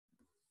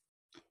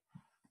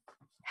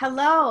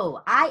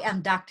Hello, I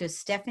am Dr.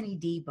 Stephanie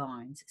D.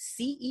 Barnes,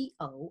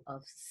 CEO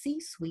of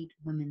C-Suite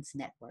Women's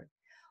Network,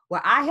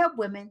 where I help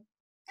women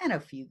and a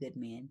few good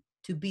men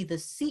to be the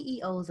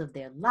CEOs of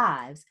their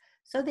lives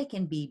so they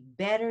can be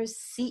better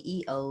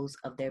CEOs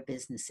of their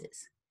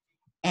businesses.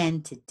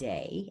 And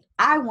today,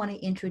 I want to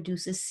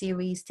introduce a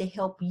series to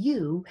help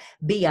you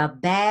be a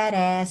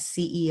badass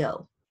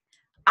CEO.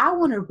 I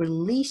want to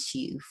release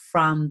you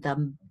from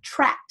the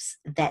traps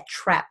that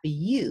trap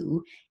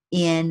you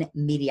in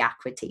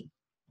mediocrity.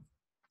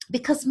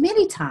 Because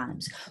many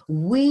times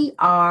we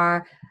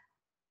are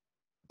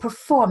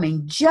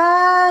performing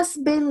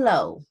just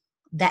below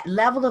that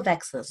level of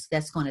excellence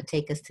that's going to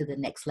take us to the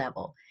next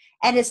level.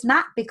 And it's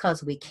not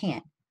because we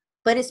can't,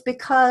 but it's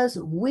because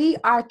we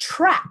are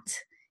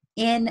trapped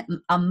in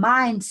a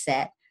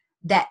mindset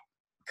that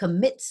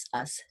commits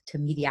us to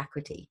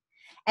mediocrity.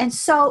 And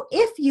so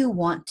if you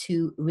want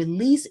to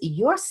release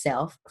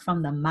yourself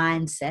from the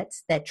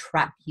mindsets that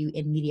trap you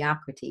in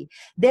mediocrity,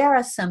 there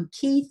are some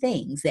key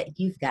things that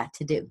you've got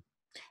to do.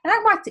 And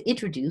I'd like to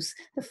introduce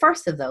the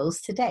first of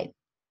those today.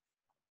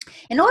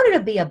 In order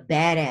to be a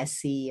badass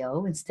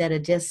CEO, instead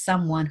of just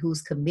someone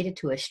who's committed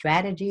to a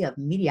strategy of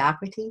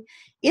mediocrity,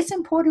 it's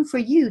important for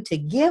you to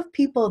give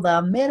people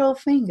the middle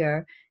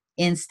finger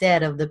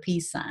instead of the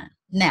peace sign.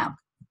 Now,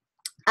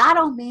 I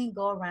don't mean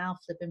go around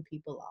flipping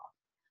people off.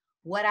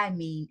 What I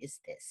mean is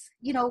this.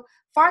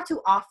 Far too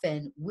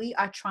often we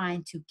are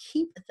trying to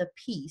keep the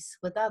peace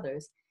with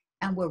others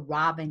and we're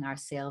robbing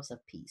ourselves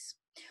of peace.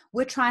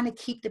 We're trying to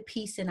keep the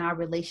peace in our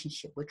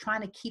relationship. We're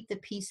trying to keep the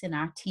peace in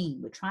our team.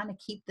 We're trying to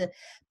keep the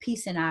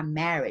peace in our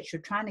marriage. We're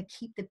trying to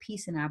keep the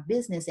peace in our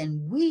business.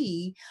 And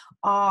we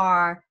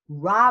are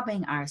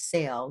robbing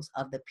ourselves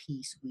of the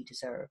peace we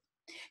deserve.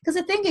 Because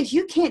the thing is,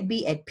 you can't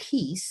be at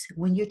peace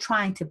when you're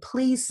trying to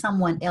please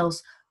someone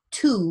else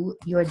to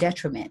your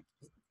detriment.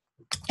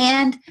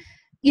 And,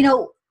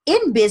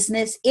 in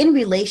business, in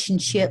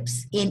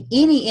relationships, in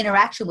any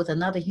interaction with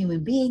another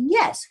human being,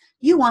 yes,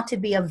 you want to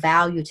be of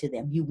value to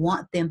them. You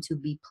want them to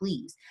be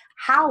pleased.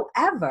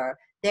 However,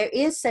 there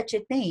is such a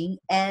thing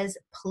as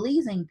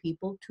pleasing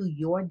people to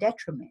your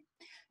detriment.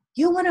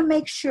 You want to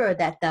make sure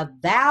that the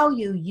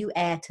value you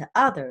add to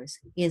others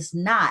is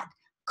not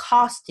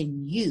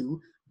costing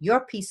you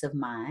your peace of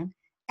mind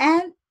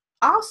and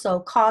also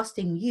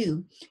costing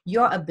you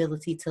your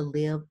ability to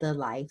live the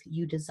life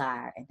you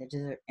desire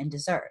and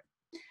deserve.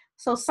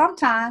 So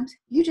sometimes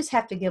you just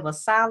have to give a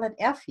silent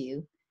F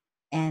you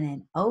and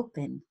an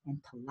open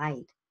and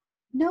polite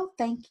no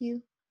thank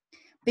you,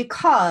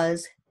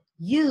 because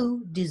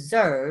you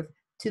deserve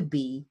to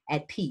be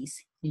at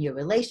peace in your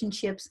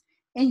relationships,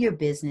 in your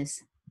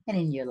business, and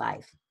in your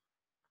life.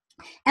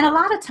 And a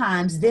lot of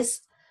times this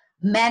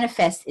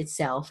manifests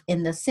itself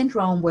in the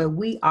syndrome where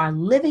we are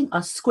living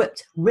a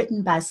script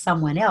written by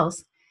someone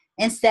else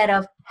instead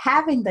of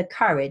having the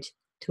courage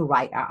to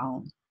write our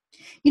own.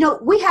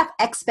 We have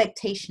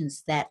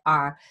expectations that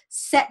are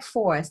set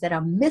for us that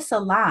are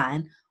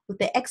misaligned with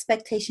the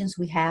expectations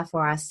we have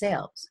for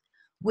ourselves.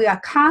 We are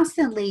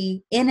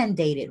constantly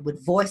inundated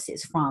with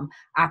voices from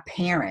our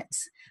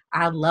parents,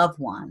 our loved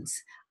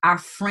ones, our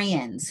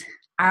friends,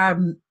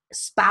 our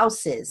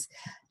spouses,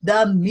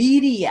 the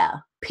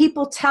media,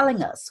 people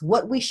telling us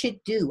what we should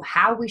do,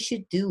 how we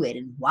should do it,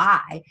 and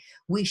why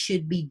we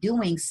should be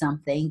doing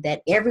something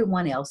that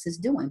everyone else is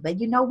doing. But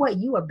you know what?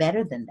 You are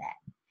better than that.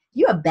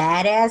 You're a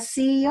badass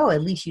CEO.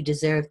 At least you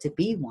deserve to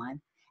be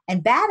one.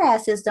 And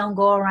badasses don't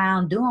go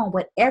around doing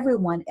what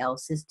everyone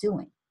else is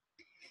doing.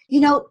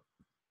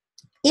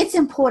 It's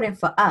important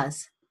for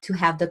us to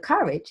have the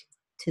courage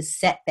to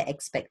set the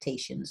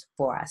expectations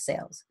for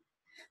ourselves.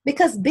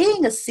 Because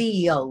being a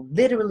CEO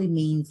literally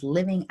means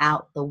living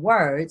out the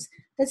words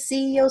that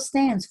CEO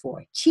stands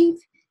for, Chief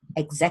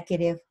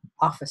Executive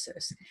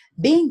Officers.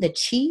 Being the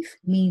chief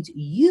means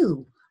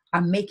you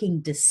are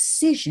making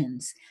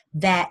decisions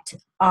that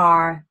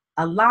are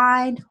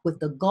aligned with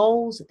the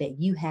goals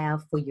that you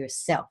have for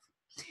yourself.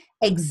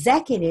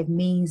 Executive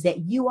means that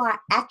you are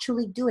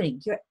actually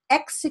doing, you're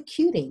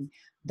executing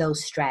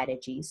those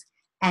strategies.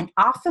 And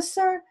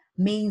officer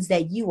means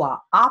that you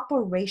are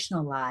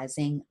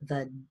operationalizing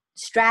the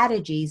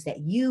strategies that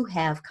you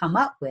have come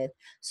up with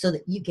so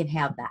that you can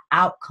have the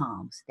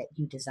outcomes that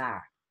you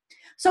desire.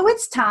 So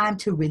it's time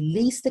to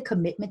release the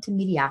commitment to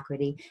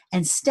mediocrity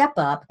and step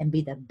up and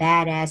be the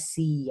badass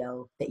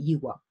CEO that you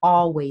were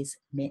always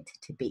meant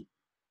to be.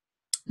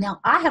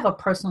 Now, I have a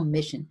personal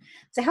mission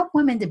to help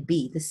women to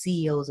be the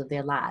CEOs of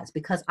their lives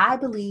because I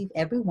believe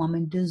every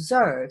woman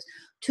deserves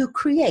to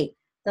create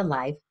the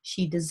life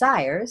she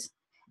desires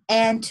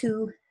and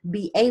to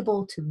be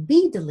able to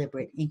be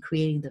deliberate in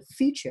creating the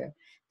future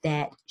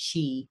that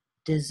she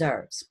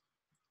deserves.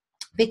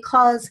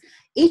 Because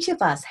each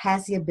of us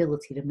has the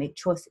ability to make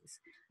choices.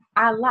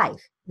 Our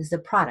life is the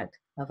product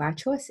of our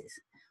choices.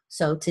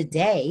 So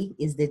today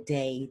is the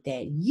day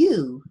that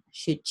you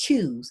should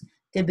choose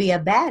to be a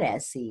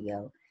badass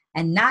CEO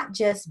and not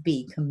just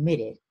be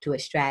committed to a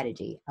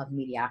strategy of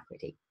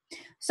mediocrity.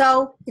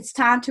 So it's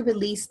time to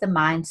release the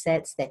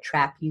mindsets that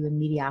trap you in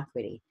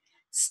mediocrity.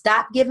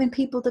 Stop giving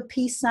people the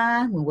peace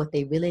sign when what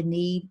they really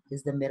need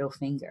is the middle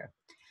finger.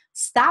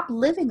 Stop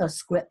living a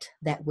script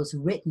that was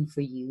written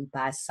for you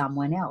by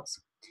someone else.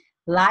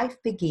 Life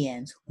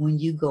begins when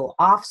you go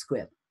off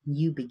script,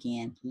 you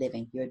begin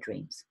living your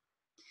dreams.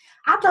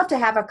 I'd love to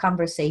have a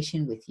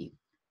conversation with you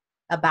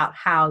about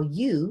how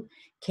you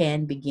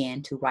can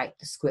begin to write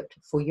the script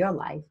for your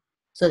life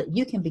so that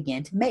you can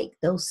begin to make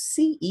those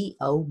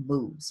CEO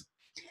moves.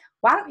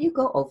 Why don't you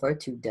go over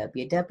to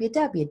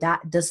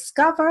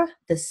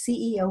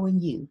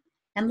www.discovertheceo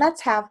and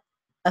let's have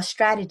a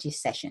strategy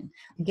session.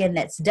 Again,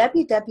 that's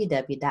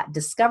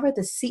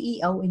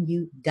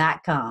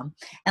www.discovertheceoinyou.com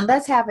and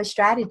let's have a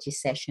strategy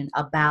session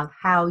about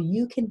how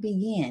you can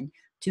begin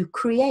to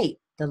create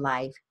the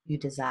life you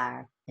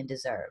desire and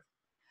deserve.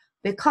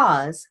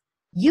 Because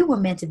you were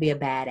meant to be a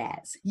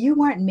badass. You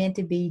weren't meant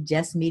to be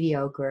just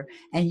mediocre,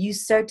 and you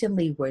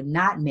certainly were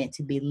not meant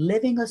to be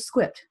living a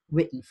script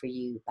written for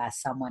you by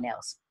someone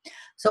else.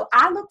 So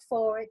I look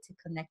forward to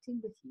connecting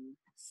with you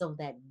so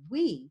that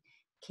we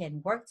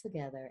can work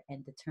together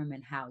and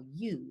determine how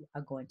you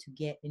are going to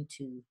get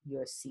into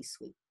your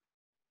C-suite.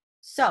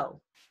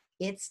 So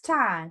it's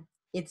time.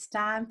 It's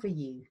time for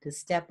you to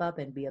step up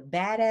and be a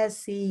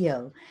badass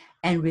CEO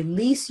and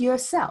release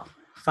yourself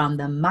from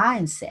the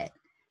mindset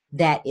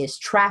that is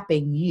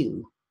trapping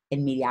you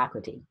in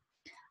mediocrity.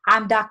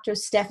 I'm Dr.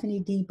 Stephanie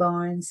D.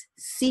 Barnes,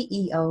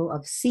 CEO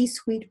of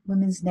C-Suite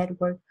Women's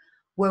Network,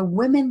 where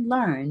women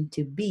learn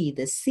to be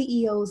the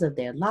CEOs of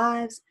their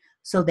lives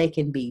so they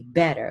can be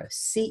better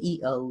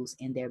CEOs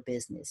in their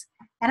business.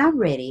 And I'm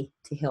ready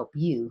to help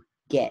you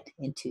get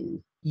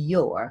into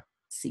your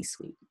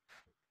C-Suite.